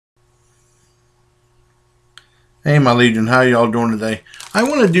Hey, my Legion, how y'all doing today? I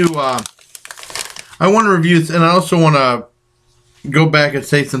want to do, I want to review, and I also want to go back and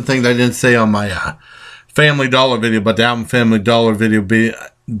say some things I didn't say on my Family Dollar video, but the Albion Family Dollar video,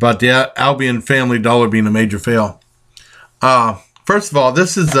 but the Albion Family Dollar being a major fail. First of all,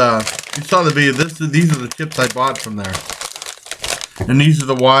 this is, you saw the video, these are the chips I bought from there. And these are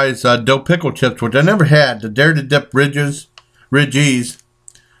the Wise Dill Pickle chips, which I never had. The Dare to Dip ridgies,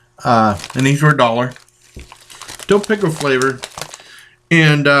 and these were $1. Dill pickle flavor,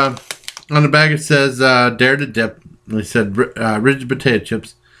 and on the bag it says Dare to Dip. They said rigid potato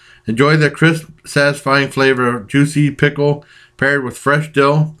chips. Enjoy the crisp, satisfying flavor of juicy pickle paired with fresh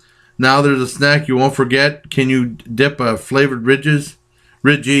dill. Now there's a snack you won't forget. Can you dip a flavored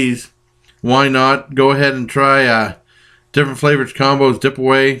ridgies? Why not? Go ahead and try different flavors combos. Dip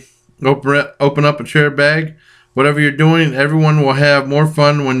away. Open up a share bag. Whatever you're doing, everyone will have more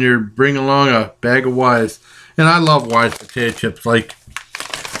fun when you're bringing along a bag of Wise. And I love Wise potato chips. Like,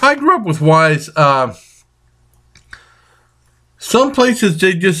 I grew up with Wise. Some places,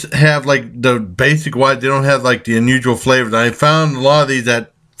 they just have, like, the basic Wise. They don't have, like, the unusual flavors. I found a lot of these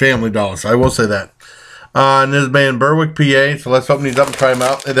at Family Dollar, so I will say that. And this is made in Berwick, PA. So let's open these up and try them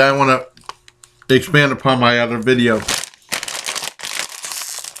out. And then I want to expand upon my other video.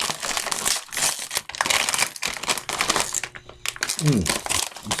 They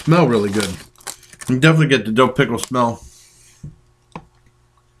smell really good. You definitely get the dill pickle smell.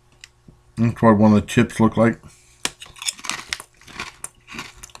 That's what one of the chips look like.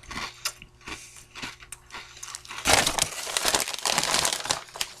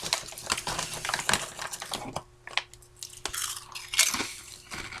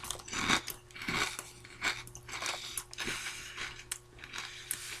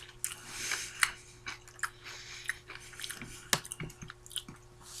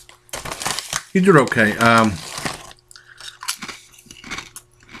 These are okay.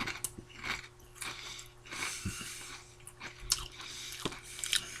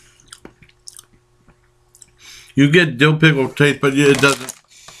 You get dill pickle taste, but it doesn't.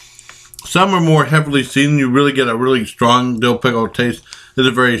 Some are more heavily seasoned. You really get a really strong dill pickle taste. It's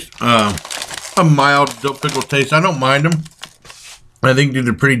a very a mild dill pickle taste. I don't mind them. I think these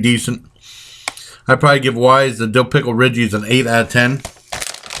are pretty decent. I'd probably give Wise the dill pickle ridgies an 8 out of 10.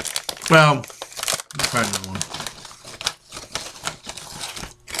 Well, let's try another one.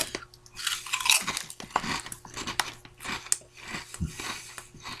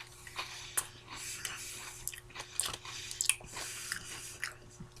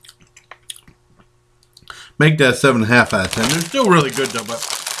 Make that 7.5 out of 10. They're still really good though, but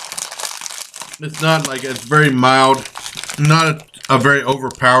it's not like, it's very mild, not a very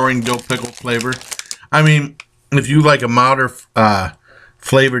overpowering dill pickle flavor. I mean, if you like a milder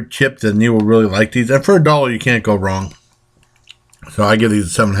flavored chip, then you will really like these. And for $1, you can't go wrong. So I give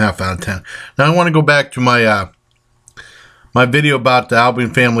these a 7.5 out of 10. Now I want to go back to my my video about the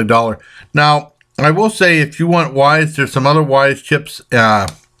Albion Family Dollar. Now I will say, if you want Wise, there's some other Wise chips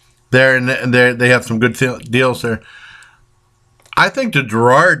there, and they have some good deals there. I think the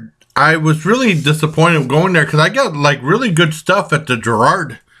Gerard, I was really disappointed going there because I got like really good stuff at the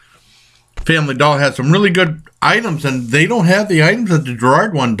Gerard Family Dollar. Has some really good items, and they don't have the items that the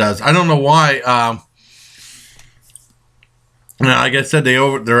Gerard one does. I don't know why. Like I said, they're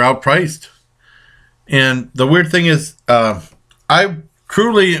outpriced. And the weird thing is, I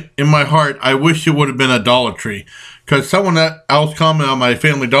truly, in my heart, I wish it would have been a Dollar Tree, because someone else commented on my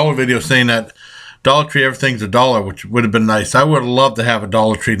Family Dollar video saying that Dollar Tree, everything's $1, which would have been nice. I would have loved to have a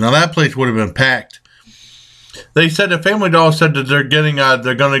Dollar Tree. Now that place would have been packed. They said the Family Dollar said that they're getting,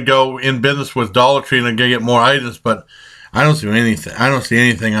 they're going to go in business with Dollar Tree and they're going to get more items, but I don't see anything. I don't see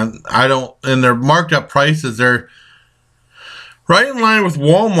anything. I don't, and their marked up prices, they're right in line with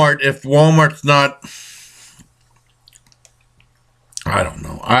Walmart. If Walmart's not, I don't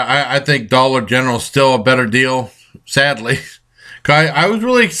know. I think Dollar General is still a better deal, sadly. I was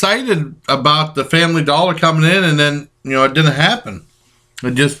really excited about the Family Dollar coming in, and then, you know, it didn't happen.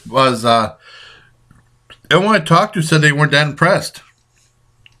 It just was, everyone I talked to said they weren't that impressed.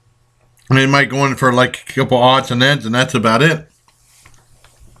 They might go in for like a couple odds and ends, and that's about it.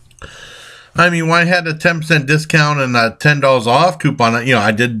 I mean, when I had a 10% discount and a $10 off coupon, you know,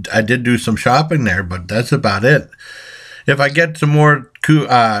 I did do some shopping there, but that's about it. If I get some more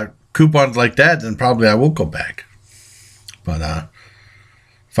coupons like that, then probably I will go back. But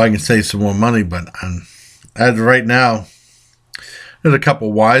if I can save some more money, but as of right now, there's a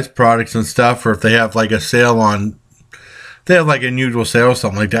couple Wise products and stuff, or if they have like a sale on, they have like an unusual sale or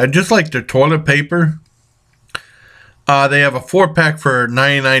something like that. Just like their toilet paper, they have a 4-pack for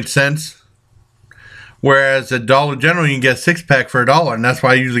 99 cents. Whereas at Dollar General, you can get a 6-pack for $1, and that's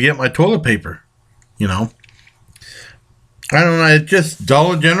why I usually get my toilet paper. You know, I don't know. It's just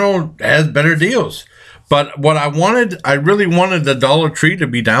Dollar General has better deals. But what I really wanted the Dollar Tree to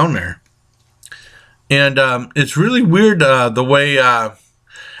be down there. And it's really weird the way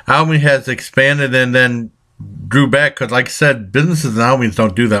Albion has expanded and then drew back. Because like I said, businesses in Albion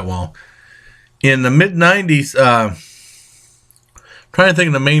don't do that well. In the mid-90s, trying to think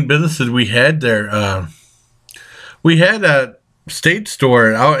of the main businesses we had there. We had a state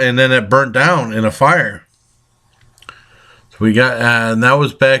store out, and then it burnt down in a fire. So we got, and that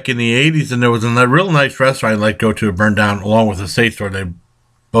was back in the 80s, and there was a real nice restaurant I'd like to go to. It burned down along with the state store. They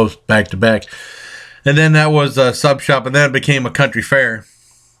both back to back. And then that was a sub shop, and then it became a country fair.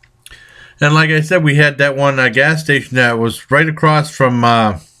 And like I said, we had that one gas station that was right across from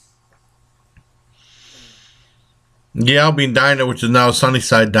the Albion Diner, which is now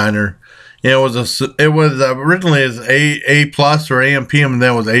Sunnyside Diner. And it was originally as A plus or AM PM, and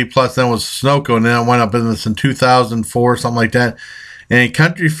then it was A plus, then it was Sunoco, and then it went up business in 2004, something like that. And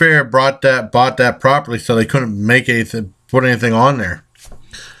Country Fair bought that properly, so they couldn't put anything on there.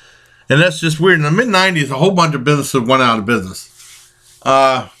 And that's just weird. In the mid-90s, a whole bunch of businesses went out of business.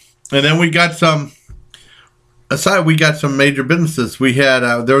 And then we got some major businesses. We had,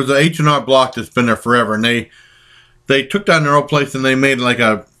 there was an H&R Block that's been there forever, and they took down their old place and they made like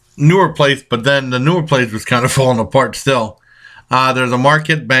a newer place, but then the newer place was kind of falling apart still. There's a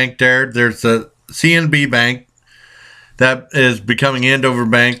Marquette Bank there. There's a CNB Bank that is becoming Andover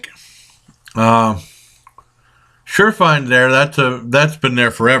Bank. Surefine there, that's been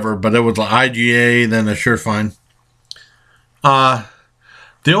there forever, but it was an IGA, then a Surefine. And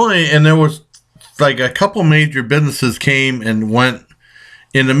there was like a couple major businesses came and went.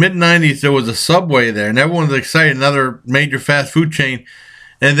 In the mid-90s, there was a Subway there, and everyone was excited, another major fast food chain.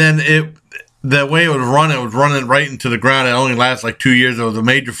 And then the way it was running right into the ground. It only lasted like 2 years. It was a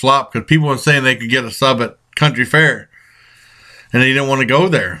major flop because people were saying they could get a sub at Country Fair, and they didn't want to go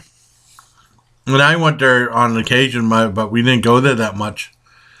there. And I went there on occasion, but we didn't go there that much.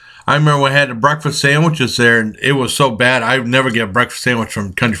 I remember we had the breakfast sandwiches there, and it was so bad. I would never get a breakfast sandwich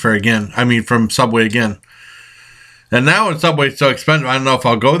from Country Fair again. I mean, from Subway again. And now Subway's so expensive, I don't know if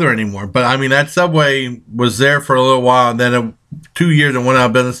I'll go there anymore. But, I mean, that Subway was there for a little while, and then 2 years it went out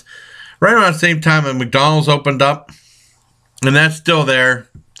of business. Right around the same time, and McDonald's opened up, and that's still there.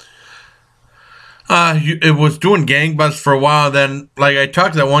 It was doing gangbusters for a while. Then, like I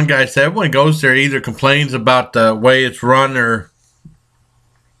talked to that one guy, said everyone goes there either complains about the way it's run or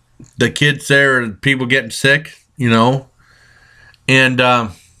the kids there or people getting sick, you know. And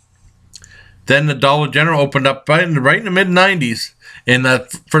then the Dollar General opened up right in the mid-90s. And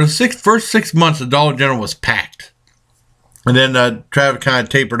for the first 6 months, the Dollar General was packed. And then traffic kind of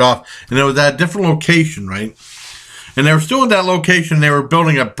tapered off. And it was at a different location, right? And they were still in that location. They were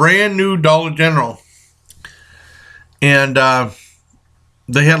building a brand new Dollar General. And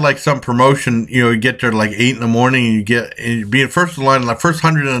they had like some promotion. You know, you get there like 8 in the morning. And you being first in line, the first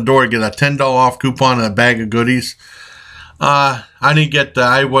 100 in the door, you get a $10 off coupon and a bag of goodies. I didn't get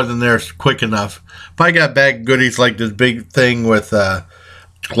I wasn't there quick enough. If I got a bag of goodies like this big thing with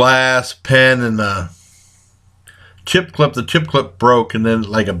glass, pen, and chip clip. The chip clip broke, and then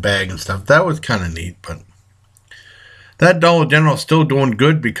like a bag and stuff. That was kind of neat, but that Dollar General is still doing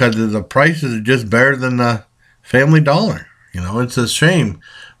good because the prices are just better than the Family Dollar. You know, it's a shame.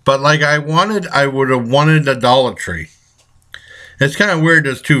 But like I would have wanted a Dollar Tree. It's kind of weird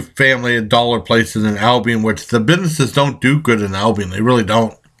there's two family dollar places in Albion, which the businesses don't do good in Albion. They really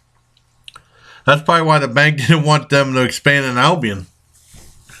don't. That's probably why the bank didn't want them to expand in Albion.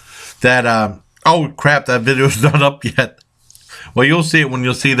 That, oh crap, that video's not up yet. Well, you'll see it when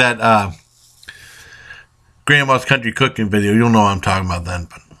you'll see that Grandma's Country Cooking video. You'll know what I'm talking about then.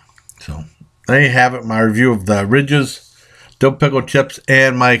 But, so, there you have it, my review of the Ridges, dill pickle chips,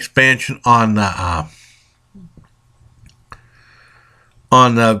 and my expansion on the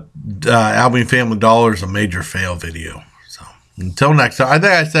Albion Family Dollar is a major fail video. So until next time, I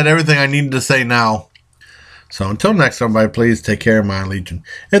think I said everything I needed to say now. So until next time, everybody, please take care of my Legion.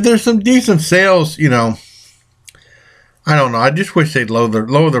 If there's some decent sales, you know, I don't know. I just wish they'd lower their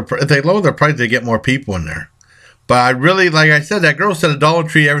if they lower their price, they get more people in there. But I really, like I said, that girl said a Dollar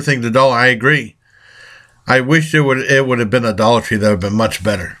Tree, everything's $1. I agree. I wish it would have been a Dollar Tree that would have been much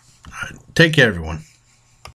better. All right, take care, everyone.